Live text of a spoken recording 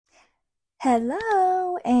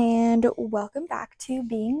Hello, and welcome back to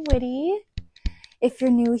Being Witty. If you're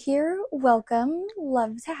new here, welcome.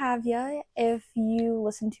 Love to have you. If you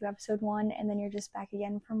listened to episode 1 and then you're just back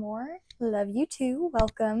again for more, love you too.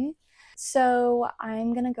 Welcome. So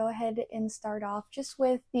I'm going to go ahead and start off just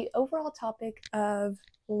with the overall topic of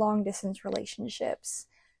long distance relationships.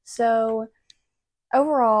 So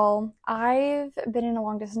overall, I've been in a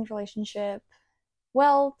long distance relationship.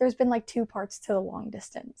 Well, there's been like 2 parts to the long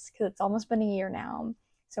distance because it's almost been a year now.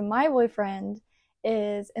 So my boyfriend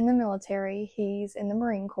is in the military. He's in the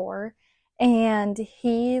Marine Corps, and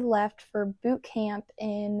he left for boot camp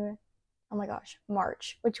in, oh my gosh,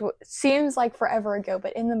 March, which seems like forever ago,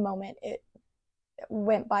 but in the moment it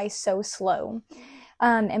went by so slow.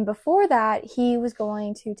 And before that, he was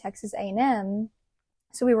going to Texas A&M.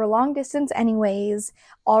 So we were long distance anyways,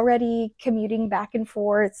 already commuting back and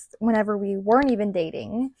forth whenever we weren't even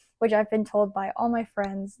dating, which I've been told by all my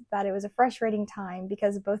friends that it was a frustrating time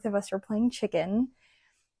because both of us were playing chicken.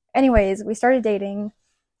 Anyways, we started dating,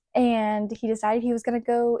 and he decided he was going to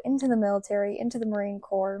go into the military, into the Marine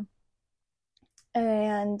Corps.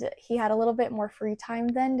 And he had a little bit more free time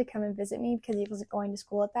then to come and visit me because he wasn't going to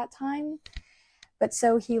school at that time. But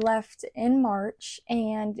so he left in March,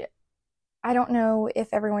 and I don't know if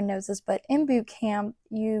everyone knows this, but in boot camp,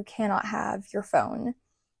 you cannot have your phone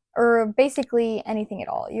or basically anything at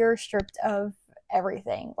all. You're stripped of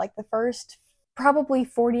everything. Like the first probably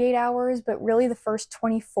 48 hours, but really the first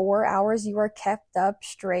 24 hours, you are kept up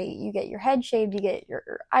straight. You get your head shaved, you get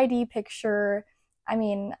your ID picture. I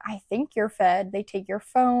mean, I think you're fed. They take your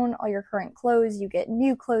phone, all your current clothes, you get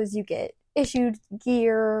new clothes, you get issued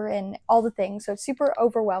gear and all the things. So it's super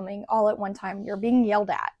overwhelming all at one time. You're being yelled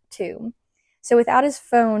at too. So without his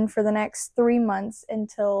phone for the next 3 months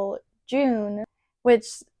until June, which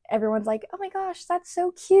everyone's like, oh my gosh, that's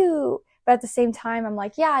so cute. But at the same time, I'm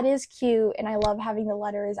like, yeah, it is cute. And I love having the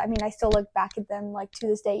letters. I mean, I still look back at them like to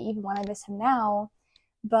this day, even when I miss him now.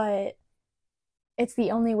 But it's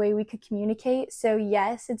the only way we could communicate. So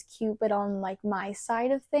yes, it's cute. But on like my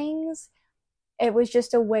side of things, it was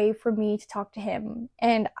just a way for me to talk to him.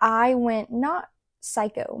 And I went not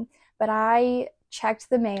psycho, but I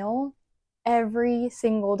checked the mail every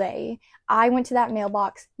single day. I went to that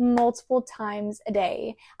mailbox multiple times a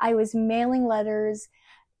day. I was mailing letters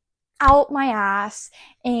out my ass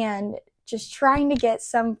and just trying to get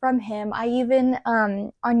some from him. I even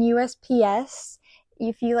on USPS,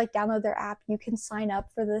 if you like download their app, you can sign up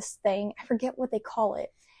for this thing. I forget what they call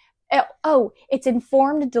it. Oh, it's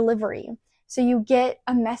informed delivery. So you get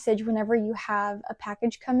a message whenever you have a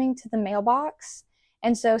package coming to the mailbox.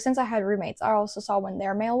 And so since I had roommates, I also saw when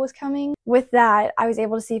their mail was coming. With that, I was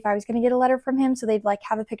able to see if I was going to get a letter from him. So they'd like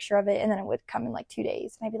have a picture of it, and then it would come in like 2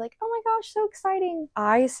 days. And I'd be like, oh my gosh, so exciting.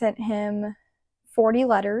 I sent him 40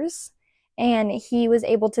 letters, and he was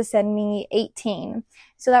able to send me 18.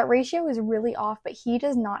 So that ratio is really off, but he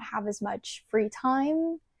does not have as much free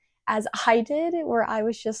time as I did, where I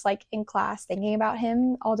was just like in class thinking about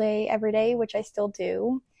him all day, every day, which I still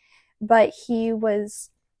do. But he was,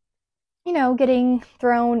 you know, getting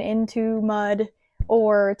thrown into mud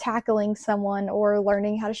or tackling someone or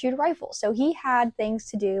learning how to shoot a rifle. So he had things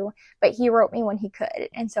to do, but he wrote me when he could.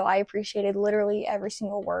 And so I appreciated literally every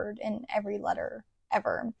single word in every letter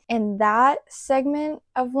ever. And that segment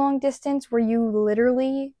of long distance where you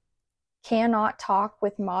literally cannot talk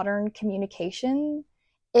with modern communication,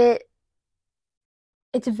 it's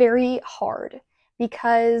very hard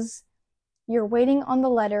because you're waiting on the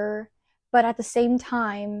letter, but at the same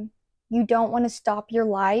time, you don't want to stop your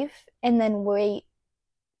life and then wait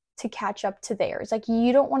to catch up to theirs. Like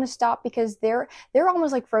you don't want to stop because they're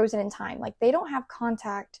almost like frozen in time. Like they don't have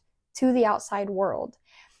contact to the outside world.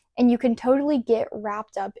 And you can totally get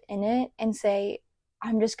wrapped up in it and say,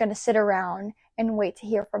 I'm just going to sit around and wait to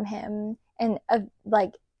hear from him. And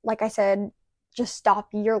like I said, just stop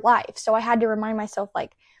your life. So I had to remind myself,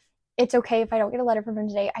 like, it's okay if I don't get a letter from him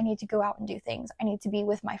today. I need to go out and do things. I need to be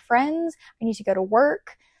with my friends. I need to go to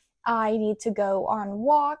work. I need to go on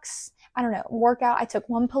walks. I don't know, work out. I took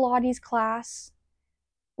 1 Pilates class,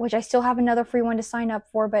 which I still have another free one to sign up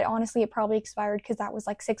for, but honestly, it probably expired because that was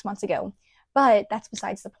like 6 months ago. But that's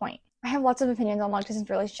besides the point. I have lots of opinions on long distance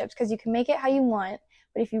relationships because you can make it how you want,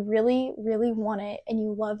 but if you really, really want it and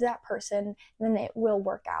you love that person, then it will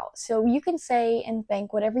work out. So you can say and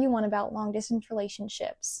think whatever you want about long distance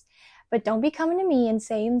relationships, but don't be coming to me and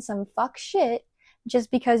saying some fuck shit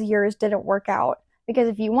just because yours didn't work out. Because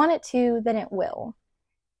if you want it to, then it will.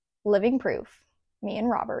 Living proof. Me and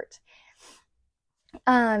Robert.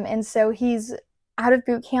 And so he's out of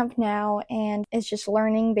boot camp now and is just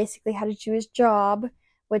learning basically how to do his job,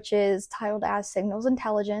 which is titled as signals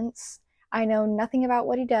intelligence. I know nothing about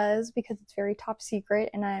what he does because it's very top secret,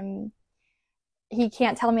 and he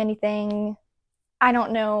can't tell me anything. I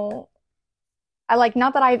don't know. I like,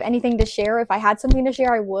 not that I have anything to share. If I had something to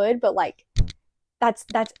share, I would, but like that's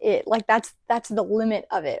it. Like that's the limit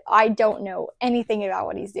of it. I don't know anything about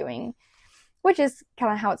what he's doing, which is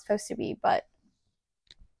kind of how it's supposed to be, but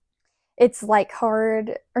it's like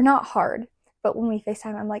hard, or not hard, but when we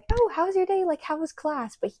FaceTime, I'm like, oh, how was your day? Like, how was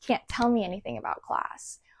class? But he can't tell me anything about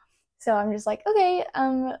class. So I'm just like, okay,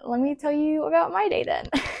 let me tell you about my day then.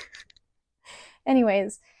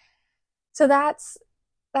 Anyways, so that's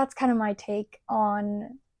kind of my take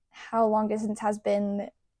on how long distance has been,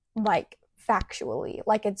 like, factually.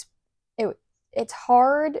 Like, it's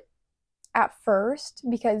hard at first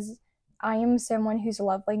because I am someone whose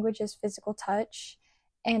love language is physical touch,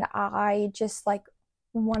 and I just like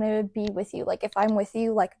want to be with you. Like, if I'm with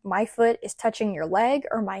you, like my foot is touching your leg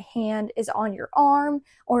or my hand is on your arm,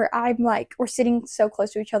 or I'm like, we're sitting so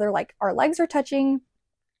close to each other, like our legs are touching.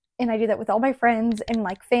 And I do that with all my friends and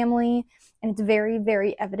like family, and it's very,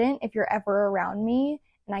 very evident if you're ever around me.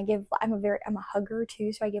 And I'm a hugger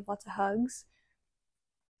too, so I give lots of hugs.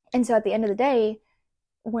 And so at the end of the day,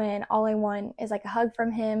 when all I want is like a hug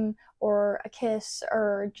from him or a kiss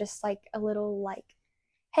or just like a little like,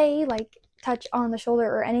 hey, like touch on the shoulder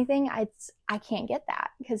or anything, I can't get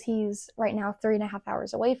that because he's right now 3.5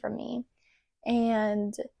 hours away from me.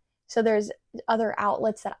 And so there's other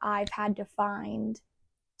outlets that I've had to find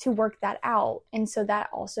to work that out. And so that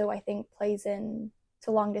also, I think, plays in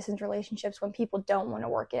to long distance relationships when people don't want to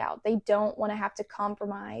work it out. They don't want to have to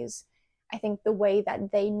compromise, I think, the way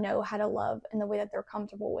that they know how to love and the way that they're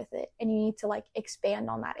comfortable with it. And you need to like expand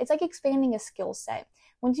on that. It's like expanding a skill set.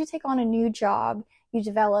 Once you take on a new job, you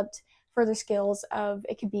developed further skills of,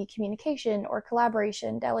 it could be communication or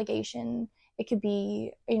collaboration, delegation. It could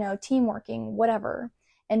be, team working, whatever.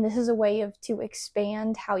 And this is a way to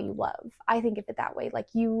expand how you love. I think of it that way. Like,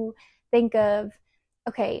 you think of,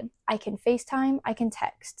 okay, I can FaceTime, I can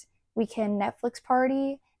text, we can Netflix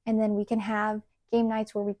party, and then we can have game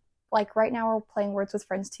nights where we, like right now we're playing Words with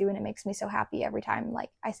Friends 2, and it makes me so happy every time like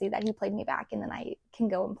I see that he played me back, and then I can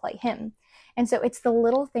go and play him. And so it's the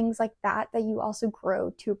little things like that that you also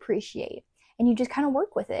grow to appreciate, and you just kind of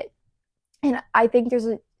work with it. And I think there's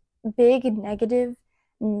a big negative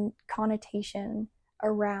connotation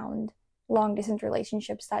around long distance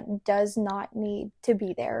relationships that does not need to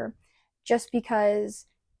be there, just because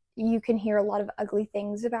you can hear a lot of ugly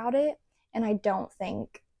things about it. And I don't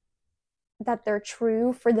think that they're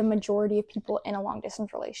true for the majority of people in a long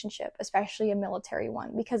distance relationship, especially a military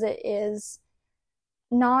one, because it is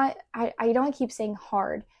not, I don't keep saying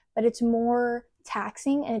hard, but it's more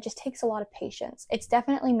taxing, and it just takes a lot of patience. It's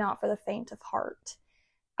definitely not for the faint of heart.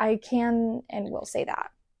 I can and will say that.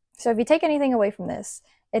 So if you take anything away from this,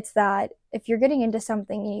 it's that if you're getting into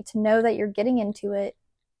something, you need to know that you're getting into it,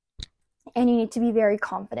 and you need to be very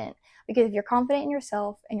confident. Because if you're confident in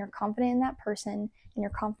yourself, and you're confident in that person, and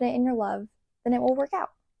you're confident in your love, then it will work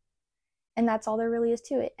out. And that's all there really is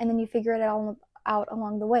to it. And then you figure it all out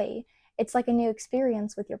along the way. It's like a new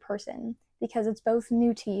experience with your person, because it's both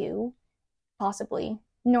new to you, possibly,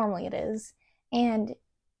 normally it is, and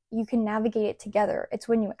you can navigate it together. It's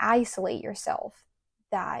when you isolate yourself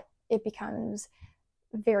that it becomes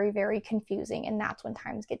very, very confusing, and that's when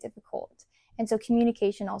times get difficult. And so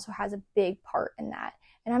communication also has a big part in that.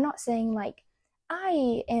 And I'm not saying like,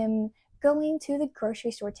 I am going to the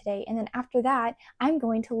grocery store today, and then after that I'm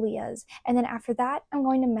going to Leah's, and then after that I'm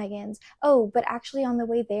going to Megan's. Oh, but actually on the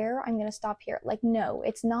way there I'm going to stop here. Like, no,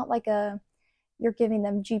 it's not like you're giving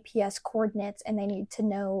them GPS coordinates and they need to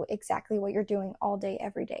know exactly what you're doing all day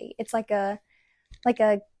every day. It's like a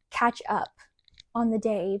catch up on the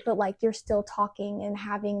day, but like you're still talking and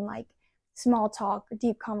having like small talk,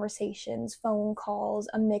 deep conversations, phone calls,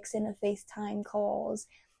 a mix in of FaceTime calls.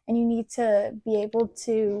 And you need to be able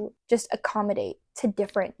to just accommodate to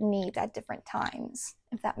different needs at different times,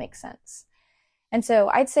 if that makes sense. And so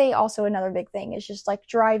I'd say also another big thing is just like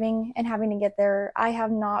driving and having to get there. I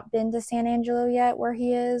have not been to San Angelo yet where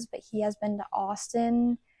he is, but he has been to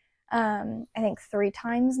Austin, I think 3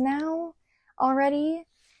 times now already.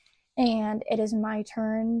 And it is my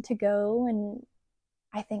turn to go, and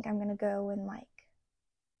I think I'm going to go in like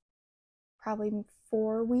probably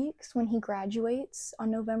 4 weeks when he graduates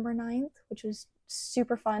on November 9th, which was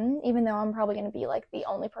super fun, even though I'm probably going to be like the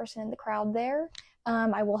only person in the crowd there.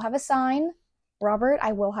 I will have a sign. Robert,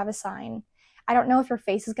 I will have a sign. I don't know if your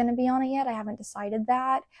face is going to be on it yet. I haven't decided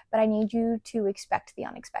that, but I need you to expect the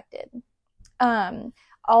unexpected.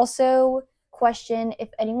 Also, question if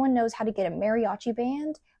anyone knows how to get a mariachi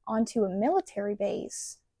band onto a military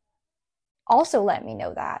base. also let me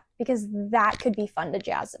know that, because that could be fun to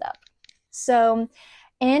jazz it up. So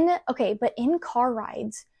in car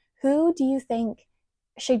rides, who do you think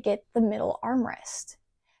should get the middle armrest?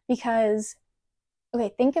 Because,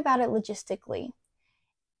 okay, think about it logistically.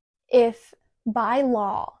 If by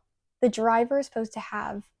law, the driver is supposed to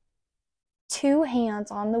have two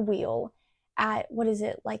hands on the wheel at, what is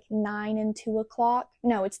it, like 9 and 2 o'clock?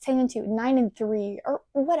 No, it's 10 and 2, 9 and 3, or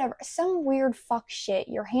whatever. Some weird fuck shit.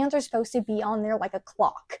 Your hands are supposed to be on there like a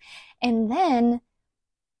clock. And then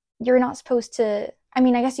you're not supposed to, I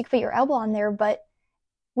mean, I guess you could put your elbow on there, but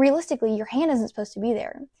realistically, your hand isn't supposed to be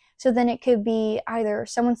there. So then it could be either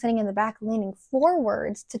someone sitting in the back leaning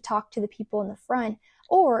forwards to talk to the people in the front,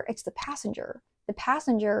 or it's the passenger. The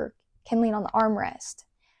passenger can lean on the armrest.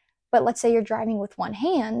 But let's say you're driving with one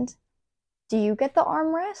hand. Do you get the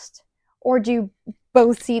armrest? Or do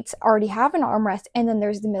both seats already have an armrest and then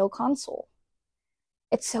there's the middle console?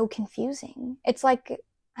 It's so confusing. It's like,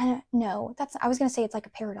 I don't know. I was going to say it's like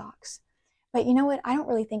a paradox. But you know what? I don't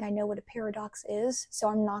really think I know what a paradox is, so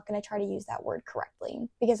I'm not going to try to use that word correctly,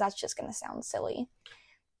 because that's just going to sound silly.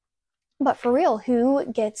 But for real,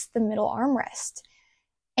 who gets the middle armrest?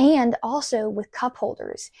 And also with cup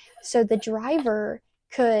holders. So the driver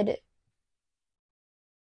could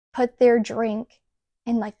put their drink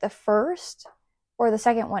in like the first or the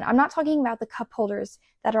second one. I'm not talking about the cup holders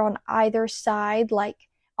that are on either side, like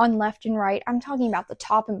on left and right. I'm talking about the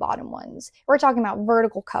top and bottom ones. We're talking about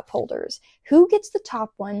vertical cup holders. Who gets the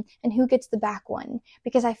top one and who gets the back one?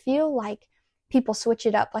 Because I feel like people switch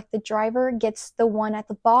it up. Like the driver gets the one at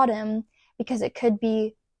the bottom because it could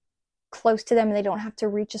be close to them and they don't have to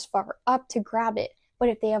reach as far up to grab it. But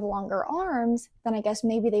if they have longer arms, then I guess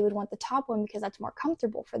maybe they would want the top one because that's more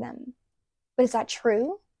comfortable for them. But is that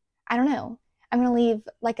true? I don't know. I'm going to leave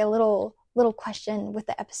like a little question with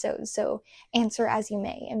the episode, so answer as you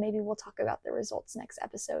may, and maybe we'll talk about the results next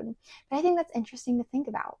episode. But I think that's interesting to think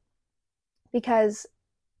about, because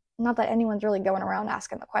not that anyone's really going around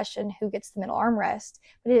asking the question who gets the middle armrest,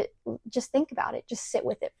 but just think about it, just sit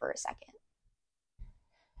with it for a second.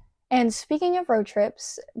 And speaking of road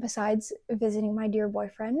trips, besides visiting my dear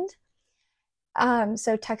boyfriend,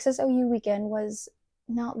 so Texas OU weekend was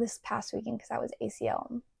not this past weekend because that was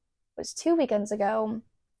ACL. It was 2 weekends ago.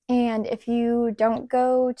 And if you don't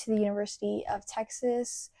go to the University of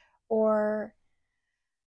Texas, or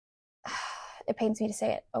it pains me to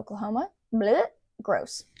say it, Oklahoma, bleh,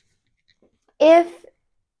 gross. If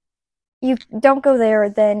you don't go there,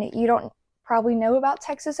 then you don't probably know about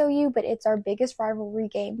Texas OU, but it's our biggest rivalry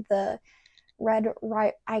game. The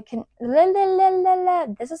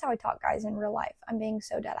this is how I talk, guys, in real life. I'm being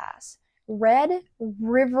so dead ass. Red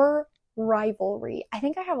River rivalry. I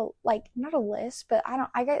think I have not a list, but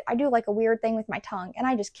I do like a weird thing with my tongue, and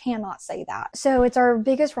I just cannot say that. So it's our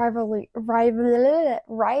biggest rivalry. Why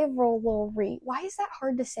is that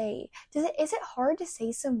hard to say? Is it hard to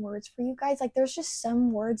say some words for you guys? Like, there's just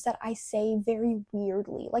some words that I say very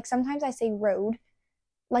weirdly. Like, sometimes I say road,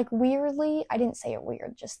 like, weirdly. I didn't say it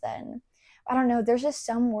weird just then. I don't know, there's just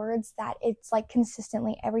some words that it's like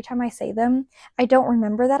consistently every time I say them, I don't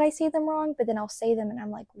remember that I say them wrong, but then I'll say them and I'm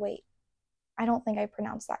like, wait, I don't think I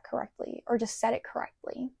pronounced that correctly, or just said it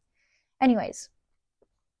correctly. Anyways,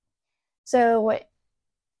 so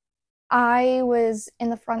I was in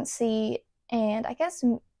the front seat, and I guess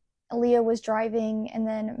Leah was driving, and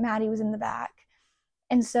then Maddie was in the back.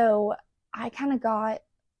 And so I kind of got,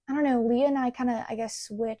 I don't know, Leah and I kind of, I guess,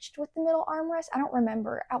 switched with the middle armrest. I don't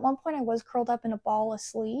remember. At one point I was curled up in a ball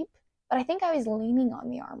asleep, but I think I was leaning on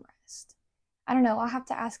the armrest. I don't know. I'll have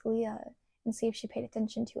to ask Leah and see if she paid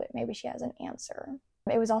attention to it. Maybe she has an answer.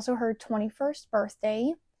 It was also her 21st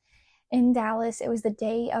birthday in Dallas. It was the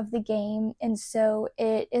day of the game, and so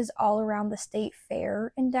it is all around the state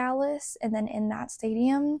fair in Dallas and then in that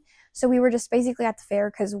stadium. So we were just basically at the fair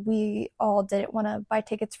because we all didn't want to buy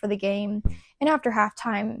tickets for the game, and after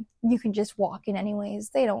halftime you can just walk in anyways.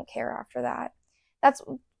 They don't care after that. That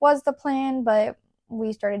was the plan, but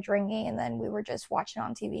we started drinking, and then we were just watching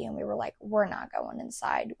on TV, and we were like, we're not going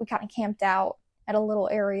inside. We kind of camped out at a little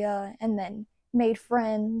area and then made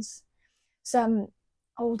friends. Some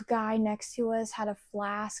old guy next to us had a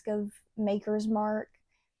flask of Maker's Mark.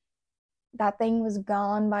 That thing was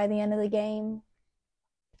gone by the end of the game.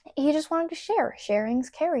 He just wanted to share. Sharing's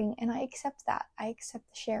caring, and I accept that. I accept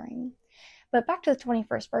the sharing. But back to the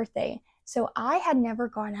 21st birthday. So I had never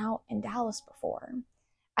gone out in Dallas before.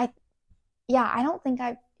 I don't think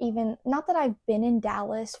I've even, not that I've been in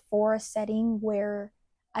Dallas for a setting where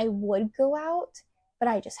I would go out, but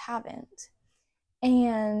I just haven't.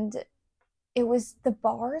 And the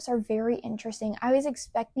bars are very interesting. I was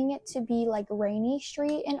expecting it to be like Rainy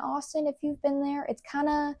Street in Austin, if you've been there. It's kind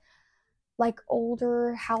of like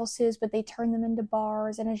older houses, but they turn them into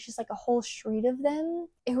bars, and it's just like a whole street of them.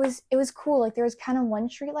 It was cool. Like there was kind of one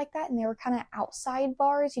street like that, and they were kind of outside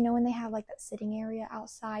bars, when they have like that sitting area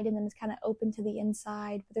outside, and then it's kind of open to the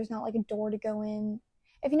inside, but there's not like a door to go in.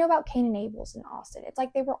 If you know about Cain and Abel's in Austin, it's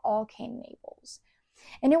like they were all Cain and Abel's.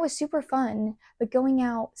 And it was super fun. But going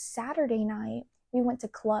out Saturday night, we went to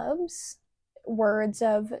clubs. Words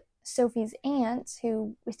of Sophie's aunt,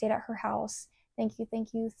 who we stayed at her house.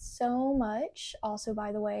 Thank you so much. Also,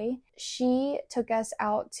 by the way, she took us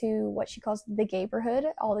out to what she calls the gayborhood,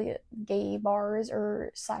 all the gay bars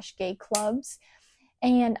or / gay clubs.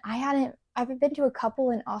 And I've been to a couple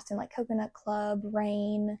in Austin, like Coconut Club,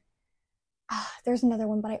 Rain. There's another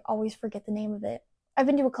one, but I always forget the name of it. I've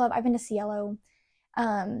been to a club. I've been to Cielo,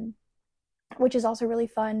 which is also really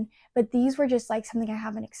fun. But these were just like something I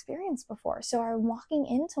haven't experienced before. So I'm walking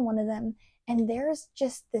into one of them, and there's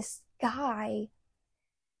just this guy.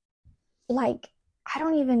 Like,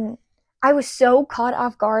 I was so caught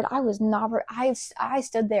off guard. I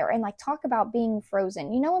stood there and like, talk about being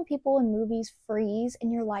frozen. You know when people in movies freeze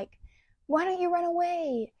and you're like, why don't you run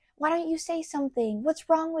away? Why don't you say something? What's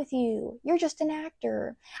wrong with you? You're just an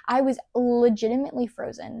actor. I was legitimately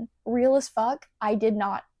frozen. Real as fuck. I did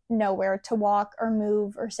not know where to walk or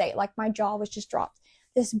move or say. Like, my jaw was just dropped.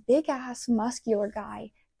 This big ass muscular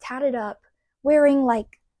guy, tatted up, wearing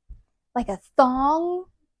like a thong,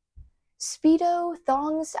 Speedo,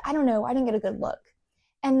 thongs. I don't know. I didn't get a good look.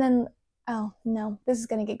 And then, oh no, this is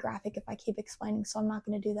going to get graphic if I keep explaining, so I'm not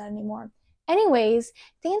going to do that anymore. Anyways,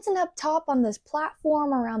 dancing up top on this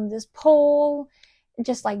platform around this pole,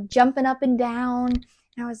 just like jumping up and down.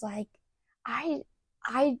 And I was like, I'd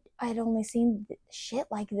only seen shit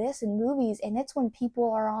like this in movies, and it's when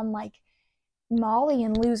people are on like Molly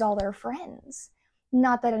and lose all their friends.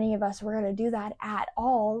 Not that any of us were going to do that at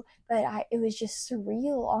all, but it was just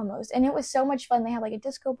surreal almost. And it was so much fun. They had like a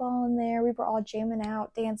disco ball in there. We were all jamming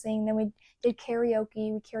out, dancing. Then we did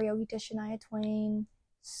karaoke. We karaoke to Shania Twain.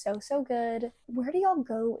 So good. Where do y'all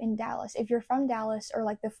go in Dallas? If you're from Dallas or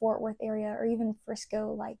like the Fort Worth area or even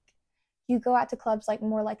Frisco, like you go out to clubs like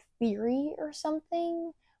more like Theory or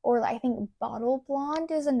something. Or I think Bottle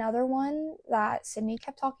Blonde is another one that Sydney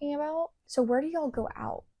kept talking about. So where do y'all go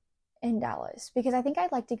out in Dallas? Because I think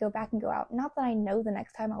I'd like to go back and go out. Not that I know the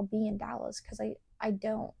next time I'll be in Dallas, because I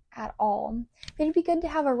don't at all. But it'd be good to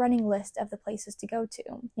have a running list of the places to go to,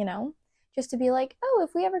 just to be like, oh,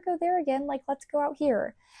 if we ever go there again, like, let's go out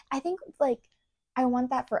here. I think like I want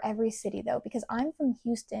that for every city though, because I'm from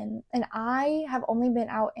Houston and I have only been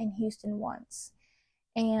out in Houston once.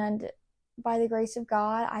 And by the grace of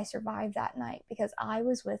God, I survived that night because I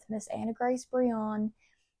was with Miss Anna Grace Brion,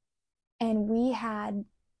 and we had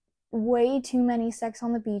way too many sex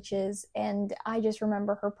on the beaches, and I just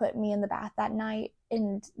remember her putting me in the bath that night,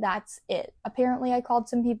 and that's it. Apparently I called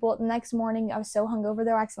some people the next morning. I was so hungover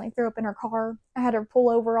though, I accidentally threw up in her car. I had her pull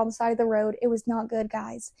over on the side of the road. It was not good,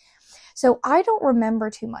 guys. So I don't remember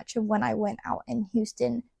too much of when I went out in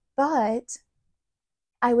Houston, but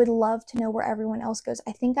I would love to know where everyone else goes.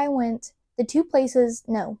 I think I went three places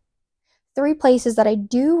that I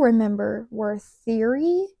do remember were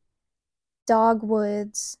Theory,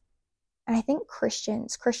 Dogwoods, and I think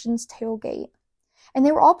Christian's Tailgate. And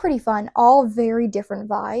they were all pretty fun, all very different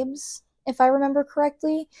vibes, if I remember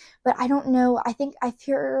correctly. But I don't know, I think I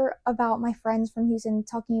hear about my friends from Houston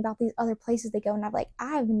talking about these other places they go, and I'm like,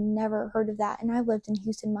 I've never heard of that, and I've lived in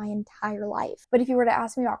Houston my entire life. But if you were to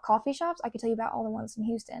ask me about coffee shops, I could tell you about all the ones in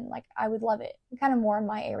Houston. Like, I would love it. Kind of more in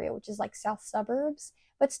my area, which is like south suburbs,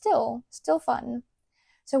 but still fun.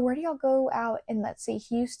 So where do y'all go out in, let's see,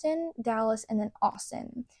 Houston, Dallas, and then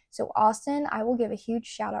Austin? So Austin, I will give a huge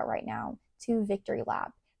shout out right now to Victory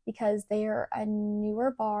Lap, because they're a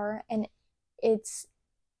newer bar, and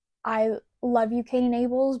I love you, Cain and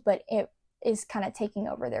Abel's, but it is kind of taking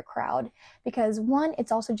over their crowd because, one,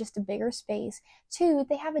 it's also just a bigger space. Two,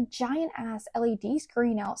 they have a giant ass LED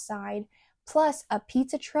screen outside, plus a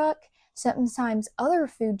pizza truck, sometimes other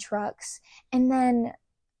food trucks, and then,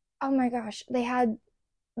 oh my gosh, they had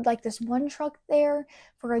like this one truck there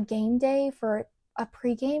for a game day, for a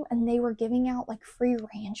pregame, and they were giving out like free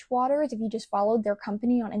ranch waters if you just followed their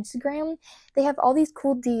company on Instagram. They have all these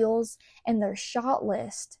cool deals, and their shot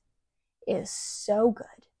list is so good.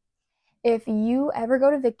 If you ever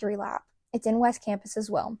go to Victory Lap, it's in West Campus as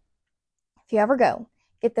well. If you ever go,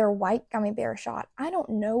 get their white gummy bear shot. I don't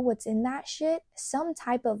know what's in that shit, some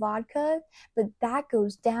type of vodka, but that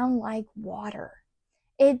goes down like water.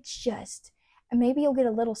 It's just, maybe you'll get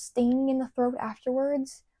a little sting in the throat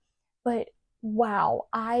afterwards, but wow,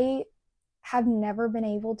 I have never been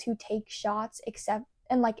able to take shots except,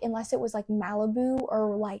 and like, unless it was like Malibu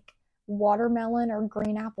or like watermelon or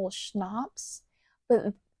green apple schnapps.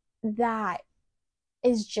 But that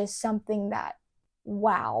is just something that,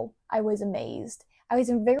 wow, I was amazed. I was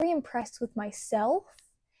very impressed with myself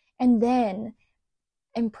and then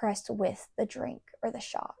impressed with the drink or the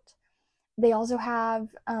shot. They also have,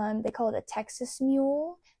 they call it a Texas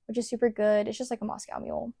Mule, which is super good. It's just like a Moscow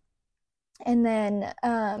Mule. And then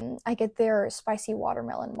I get their spicy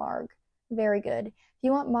watermelon marg. Very good. If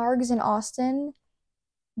you want margs in Austin,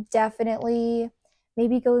 definitely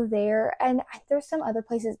maybe go there. And there's some other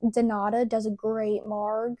places. Donata does a great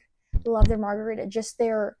marg. Love their margarita. Just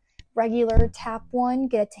their regular tap one.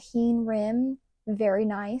 Get a tahini rim. Very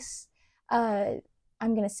nice.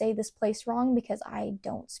 I'm going to say this place wrong because I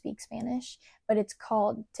don't speak Spanish, but it's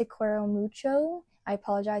called Te Quiero Mucho. I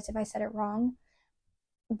apologize if I said it wrong.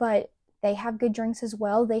 But they have good drinks as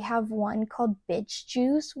well. They have one called Bitch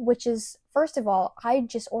Juice, which is, first of all, I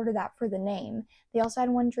just ordered that for the name. They also had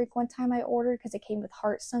one drink one time I ordered because it came with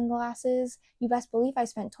heart sunglasses. You best believe I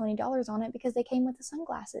spent $20 on it because they came with the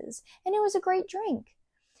sunglasses. And it was a great drink.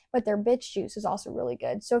 But their Bitch Juice is also really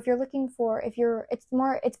good. So if you're looking for,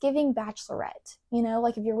 it's giving bachelorette. You know,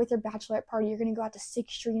 like if you're with your bachelorette party, you're going to go out to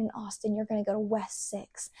 6th Street in Austin. You're going to go to West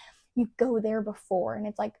 6th. You go there before, and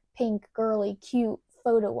it's like pink, girly, cute,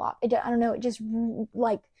 photo op. I don't know, it just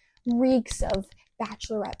like reeks of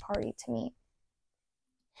bachelorette party to me.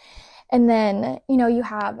 And then, you know, you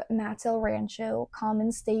have Matt's El Rancho,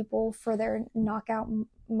 common staple for their knockout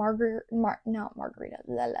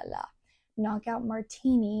knockout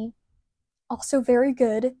martini. Also very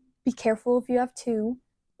good. Be careful if you have two.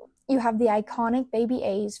 You have the iconic Baby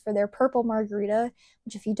A's for their purple margarita,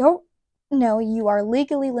 which if you don't know, you are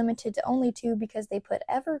legally limited to only two because they put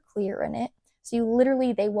Everclear in it. So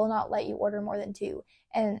they will not let you order more than two.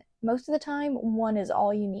 And most of the time, one is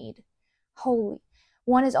all you need.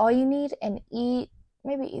 One is all you need, and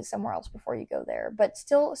maybe eat somewhere else before you go there. But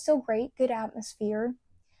still great, good atmosphere.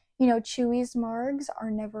 You know, Chewy's margs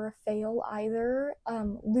are never a fail either.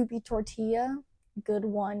 Luby Tortilla, good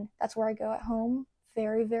one. That's where I go at home.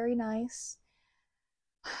 Very, very nice.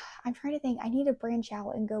 I'm trying to think. I need to branch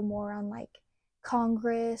out and go more on like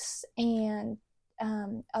Congress and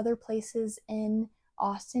other places in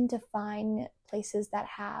Austin to find places that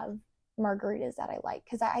have margaritas that I like,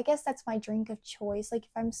 because I guess that's my drink of choice. Like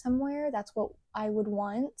if I'm somewhere, that's what I would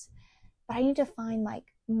want, but I need to find like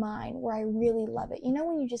mine where I really love it. You know,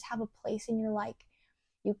 when you just have a place and you're like,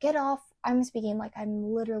 you get off, I'm speaking like I'm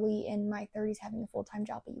literally in my 30s having a full-time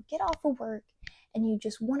job, but you get off of work and you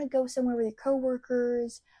just want to go somewhere with your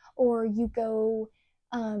coworkers, or you go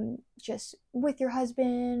just with your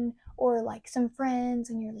husband or like some friends,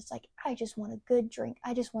 and you're just like, I just want a good drink.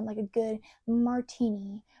 I just want like a good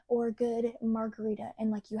martini or a good margarita,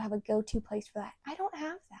 and like you have a go-to place for that. I don't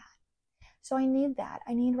have that. So I need that.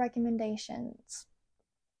 I need recommendations.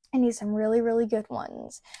 I need some really, really good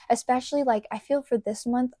ones. Especially like I feel for this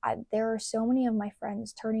month, there are so many of my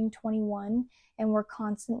friends turning 21, and we're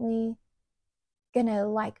constantly gonna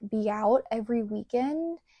like be out every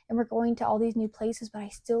weekend, and we're going to all these new places, but I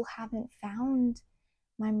still haven't found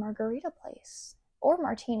my margarita place, or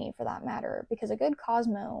martini for that matter, because a good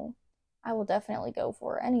Cosmo I will definitely go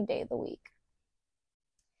for any day of the week.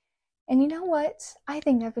 And you know what? I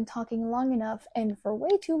think I've been talking long enough and for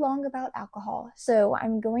way too long about alcohol. So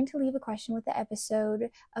I'm going to leave a question with the episode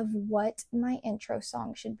of what my intro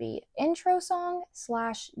song should be. Intro song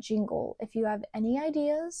 / jingle. If you have any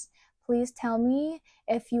ideas, please tell me.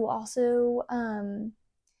 If you also,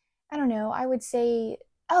 I don't know, I would say,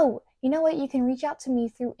 oh, you know what? You can reach out to me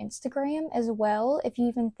through Instagram as well. If you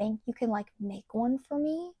even think you can like make one for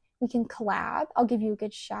me, we can collab. I'll give you a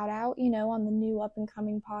good shout out, you know, on the new up and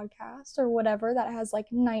coming podcast or whatever that has like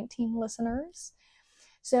 19 listeners.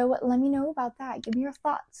 So let me know about that. Give me your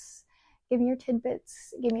thoughts. Give me your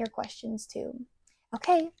tidbits. Give me your questions too.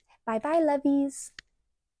 Okay. Bye-bye, lovies.